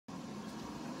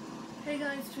Hey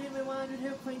guys, Dreamer 100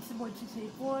 here playing some more GTA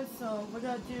 4, so we're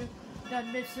gonna do that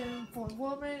mission for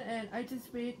Woman, and I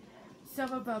just read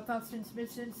some of Faustin's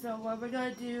missions, so we're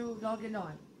gonna do logging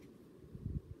on.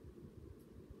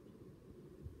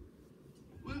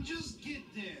 We'll just get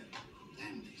there.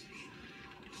 Damn these people.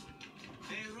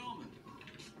 Hey, Roman.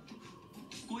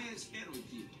 Who's here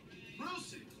with you?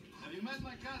 Brucey, have you met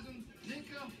my cousin,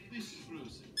 Nico? This is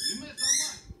Brucey. We met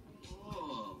online.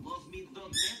 Oh,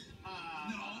 lovemeet.net?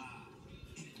 No.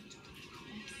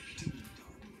 Do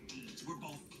dark deeds. We're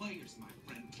both players, my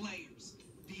friend. Players.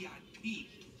 VIP.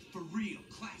 For real.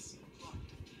 Classy. Fun.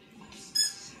 Mostly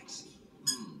sexy.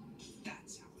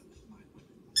 That's how I live my women.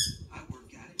 I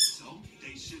work at it, so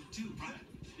they should too, right?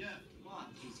 Yeah. What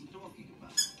is he talking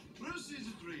about? Brucey's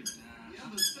a dreamer. He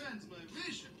understands my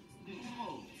vision.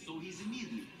 Oh, so he's an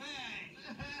idiot. Hey!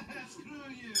 Screw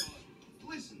you.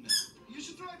 Listen, man. You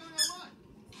should try going online.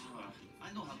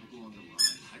 I know how to go on the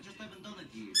line. I just haven't done it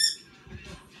yet.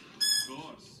 Of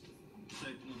course.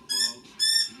 Technophobe.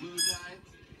 Luddite.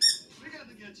 We got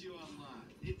to get you online.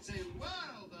 It's a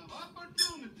world of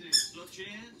opportunities. Such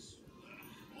as?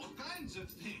 All kinds of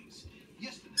things.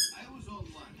 Yesterday, I was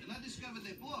online and I discovered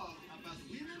a blog about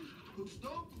women who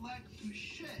don't like to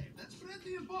shave. That's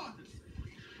pretty important.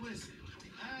 Listen,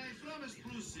 I promised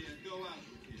Brucey I'd go out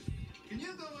with you. Can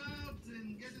you go out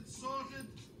and get it sorted?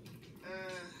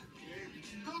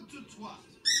 Go to Twat.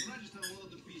 Register on one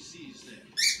of the PCs there.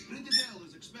 Pretty girl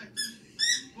is expecting me.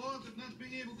 I'm bored of not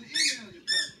being able to email you,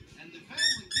 cousin. And the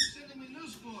family keeps sending me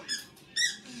news for you.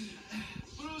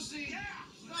 Brucey, Yeah!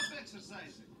 stop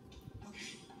exercising.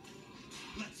 Okay.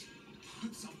 Let's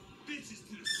put some bitches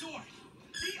to the sword.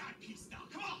 VIP style.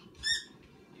 Come on!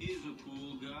 He's a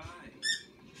cool guy.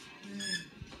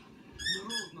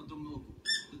 Ровно много.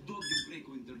 Добьем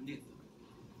преку интернета.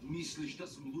 Мислишь, да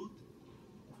съм луд?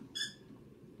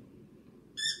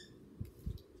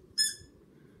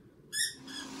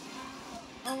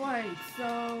 Alright,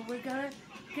 so we're gonna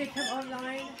get him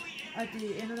online at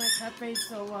the internet cafe,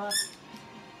 so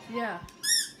yeah.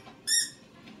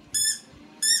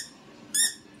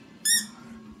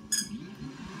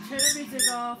 Turn the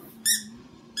music off,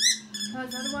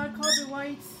 cause I don't want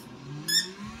copyrights.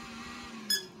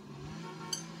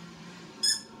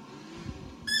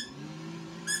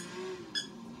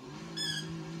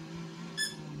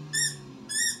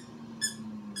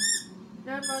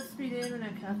 That must be the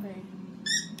internet cafe.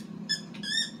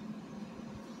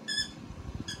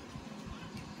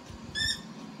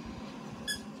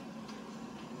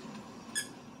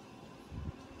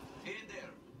 Hey there.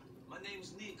 My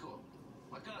name's Nico.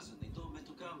 My cousin, he told me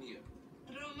to come here.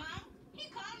 Roman, he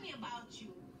called me about you.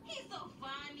 He's so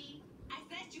funny. I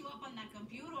set you up on that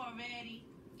computer already.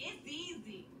 It's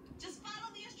easy. Just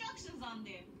follow the instructions on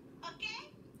there. Okay?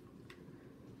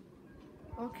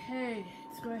 Okay,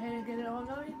 let's go ahead and get it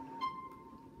online.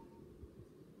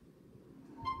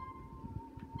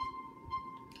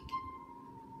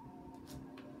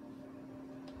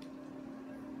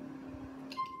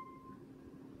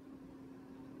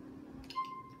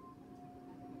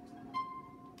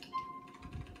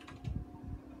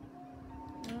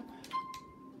 Yep.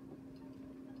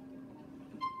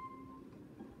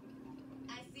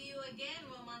 I see you again,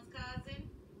 Roman's cousin.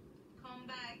 Come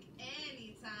back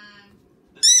anytime.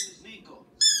 The name is Nico.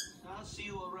 I'll see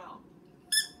you around.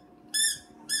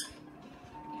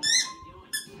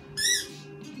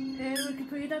 And we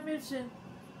complete that mission.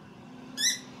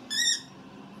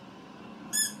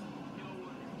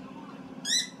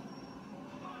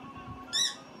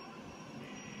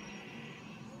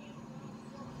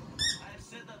 I have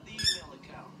set up the email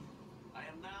account. I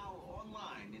am now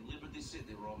online in Liberty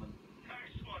City, Roman.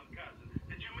 Nice one, cousin.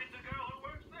 Did you meet the girl who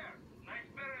works there? Nice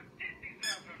pair of titties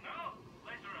out there, no?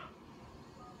 Later on.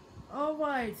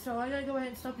 Alright, so I'm gonna go ahead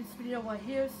and stop this video right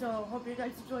here, so hope you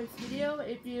guys enjoyed this video.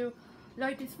 If you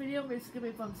like this video, please give me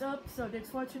a thumbs up. So thanks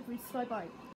for watching, please bye bye.